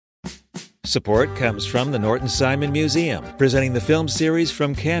Support comes from the Norton Simon Museum, presenting the film series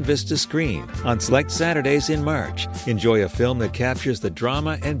From Canvas to Screen on select Saturdays in March. Enjoy a film that captures the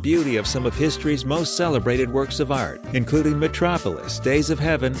drama and beauty of some of history's most celebrated works of art, including Metropolis, Days of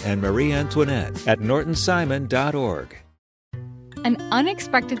Heaven, and Marie Antoinette at nortonsimon.org. An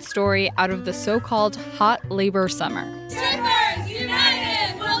unexpected story out of the so-called hot labor summer. Strippers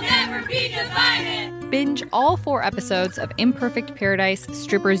united will never be divided. Binge all 4 episodes of Imperfect Paradise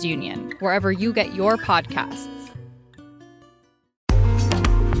Strippers Union, wherever you get your podcasts.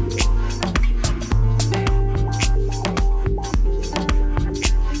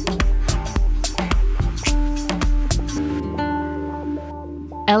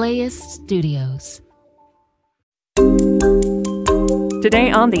 LAist Studios.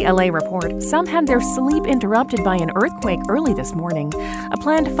 Today on the LA Report, some had their sleep interrupted by an earthquake early this morning. A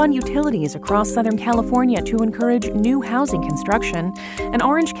plan to fund utilities across Southern California to encourage new housing construction. And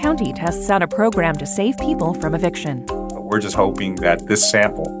Orange County tests out a program to save people from eviction. We're just hoping that this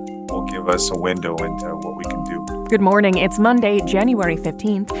sample will give us a window into what we can do. Good morning. It's Monday, January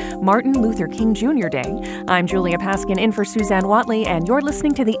 15th, Martin Luther King Jr. Day. I'm Julia Paskin in for Suzanne Watley, and you're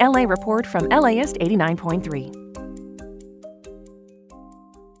listening to the LA Report from LAist 89.3.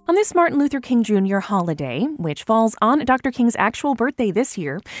 On this Martin Luther King Jr. holiday, which falls on Dr. King's actual birthday this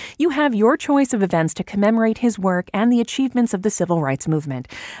year, you have your choice of events to commemorate his work and the achievements of the civil rights movement.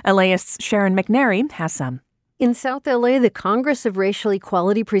 LAist's Sharon McNary has some. In South LA, the Congress of Racial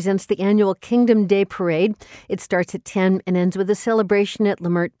Equality presents the annual Kingdom Day Parade. It starts at 10 and ends with a celebration at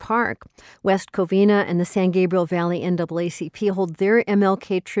Leimert Park. West Covina and the San Gabriel Valley NAACP hold their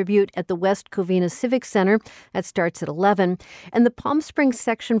MLK tribute at the West Covina Civic Center. That starts at 11. And the Palm Springs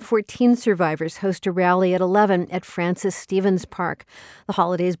Section 14 survivors host a rally at 11 at Francis Stevens Park. The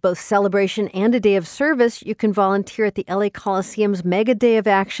holiday is both celebration and a day of service. You can volunteer at the LA Coliseum's Mega Day of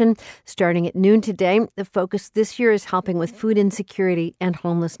Action starting at noon today. The focus this year is helping with food insecurity and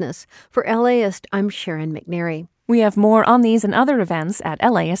homelessness. For LAist, I'm Sharon McNary. We have more on these and other events at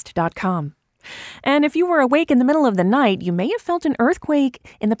LAist.com. And if you were awake in the middle of the night, you may have felt an earthquake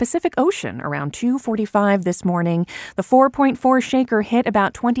in the Pacific Ocean around 2:45 this morning. The 4.4 shaker hit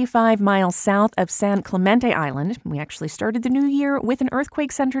about 25 miles south of San Clemente Island. We actually started the new year with an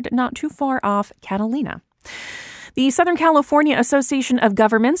earthquake centered not too far off Catalina. The Southern California Association of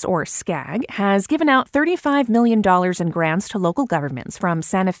Governments, or SCAG, has given out $35 million in grants to local governments from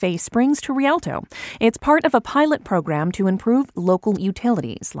Santa Fe Springs to Rialto. It's part of a pilot program to improve local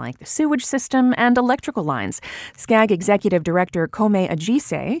utilities like the sewage system and electrical lines. SCAG Executive Director Kome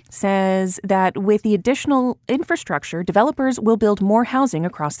Ajise says that with the additional infrastructure, developers will build more housing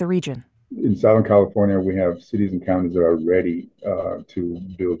across the region. In Southern California, we have cities and counties that are ready to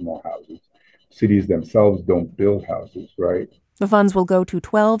build more houses. Cities themselves don't build houses, right? The funds will go to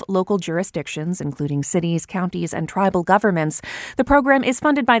 12 local jurisdictions, including cities, counties, and tribal governments. The program is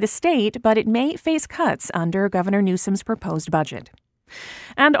funded by the state, but it may face cuts under Governor Newsom's proposed budget.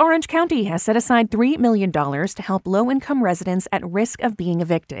 And Orange County has set aside $3 million to help low-income residents at risk of being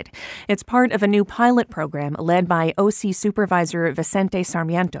evicted. It's part of a new pilot program led by OC Supervisor Vicente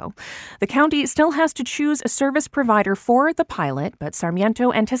Sarmiento. The county still has to choose a service provider for the pilot, but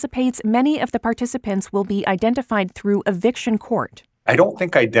Sarmiento anticipates many of the participants will be identified through eviction court. I don't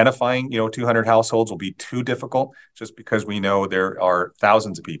think identifying, 200 households will be too difficult just because we know there are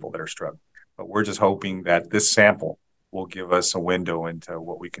thousands of people that are struggling. But we're just hoping that this sample will give us a window into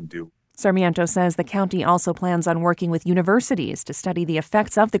what we can do. Sarmiento says the county also plans on working with universities to study the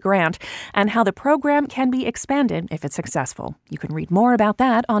effects of the grant and how the program can be expanded if it's successful. You can read more about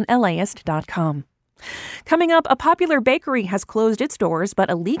that on LAist.com. Coming up, a popular bakery has closed its doors, but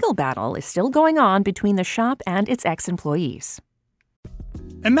a legal battle is still going on between the shop and its ex-employees.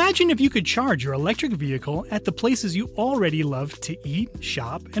 Imagine if you could charge your electric vehicle at the places you already love to eat,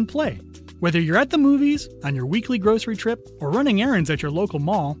 shop, and play. Whether you're at the movies, on your weekly grocery trip, or running errands at your local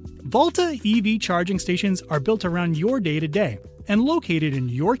mall, Volta EV charging stations are built around your day-to-day and located in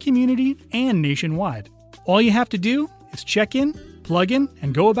your community and nationwide. All you have to do is check in, plug in,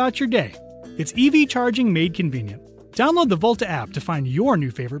 and go about your day. It's EV charging made convenient. Download the Volta app to find your new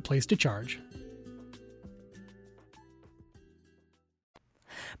favorite place to charge.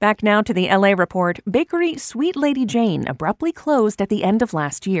 Back now to the LA Report. Bakery Sweet Lady Jane abruptly closed at the end of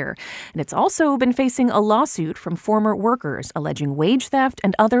last year. And it's also been facing a lawsuit from former workers alleging wage theft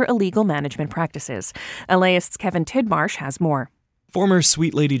and other illegal management practices. LAist's Kevin Tidmarsh has more. Former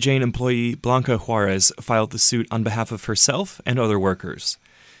Sweet Lady Jane employee Blanca Juarez filed the suit on behalf of herself and other workers.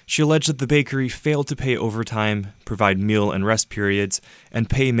 She alleged that the bakery failed to pay overtime, provide meal and rest periods, and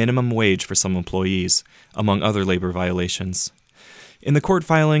pay minimum wage for some employees, among other labor violations. In the court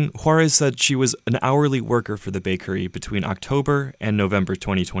filing, Juarez said she was an hourly worker for the bakery between October and November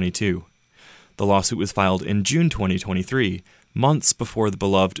 2022. The lawsuit was filed in June 2023, months before the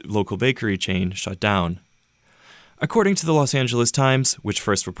beloved local bakery chain shut down. According to the Los Angeles Times, which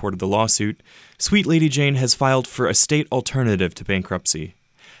first reported the lawsuit, Sweet Lady Jane has filed for a state alternative to bankruptcy.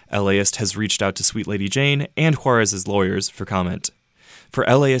 LAist has reached out to Sweet Lady Jane and Juarez's lawyers for comment. For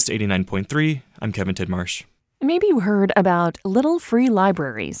LAist 89.3, I'm Kevin Tidmarsh. Maybe you heard about little free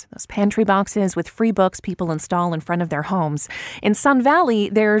libraries, those pantry boxes with free books people install in front of their homes. In Sun Valley,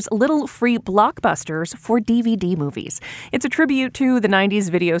 there's little free blockbusters for DVD movies. It's a tribute to the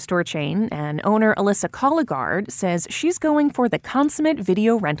 90s video store chain, and owner Alyssa Colligard says she's going for the consummate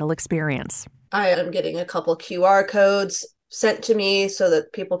video rental experience. I am getting a couple QR codes sent to me so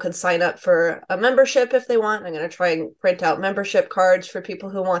that people can sign up for a membership if they want. I'm going to try and print out membership cards for people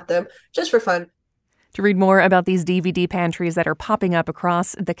who want them, just for fun. To read more about these DVD pantries that are popping up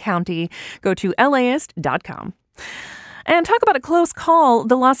across the county, go to LAist.com. And talk about a close call.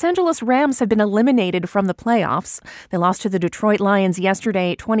 The Los Angeles Rams have been eliminated from the playoffs. They lost to the Detroit Lions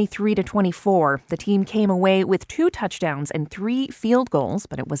yesterday, 23-24. The team came away with 2 touchdowns and 3 field goals,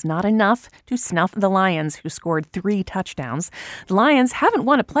 but it was not enough to snuff the Lions, who scored 3 touchdowns. The Lions haven't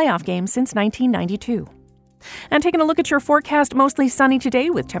won a playoff game since 1992. And taking a look at your forecast, mostly sunny today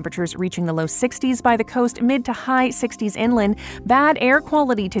with temperatures reaching the low 60s by the coast, mid to high 60s inland. Bad air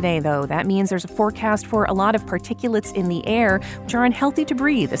quality today, though. That means there's a forecast for a lot of particulates in the air, which are unhealthy to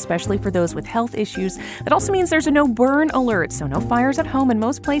breathe, especially for those with health issues. That also means there's a no burn alert, so no fires at home in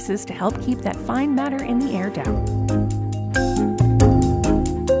most places to help keep that fine matter in the air down.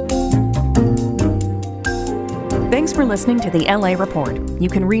 Thanks for listening to the LA Report. You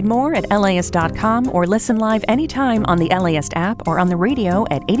can read more at LAist.com or listen live anytime on the LAist app or on the radio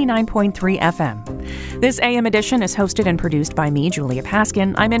at 89.3 FM. This AM edition is hosted and produced by me, Julia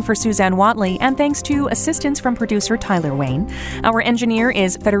Paskin. I'm in for Suzanne Watley, and thanks to assistance from producer Tyler Wayne. Our engineer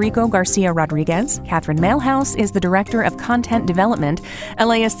is Federico Garcia Rodriguez. Catherine Mailhouse is the Director of Content Development.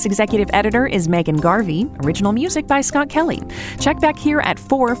 LAist's executive editor is Megan Garvey. Original music by Scott Kelly. Check back here at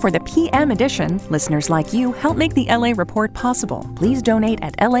 4 for the PM edition. Listeners like you help make the LA Report possible. Please donate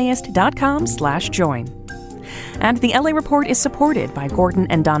at laist.com/join. And the LA Report is supported by Gordon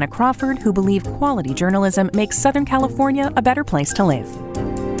and Donna Crawford, who believe quality journalism makes Southern California a better place to live.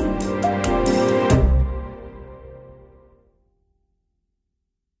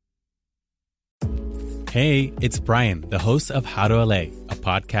 Hey, it's Brian, the host of How to LA, a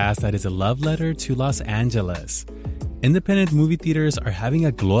podcast that is a love letter to Los Angeles. Independent movie theaters are having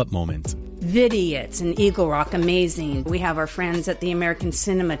a glow-up moment. Vidiots and Eagle Rock, amazing. We have our friends at the American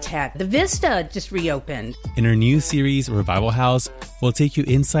Cinematheque. The Vista just reopened. In our new series, Revival House, we'll take you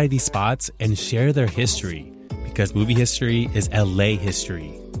inside these spots and share their history, because movie history is LA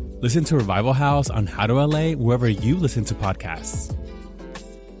history. Listen to Revival House on How to LA wherever you listen to podcasts.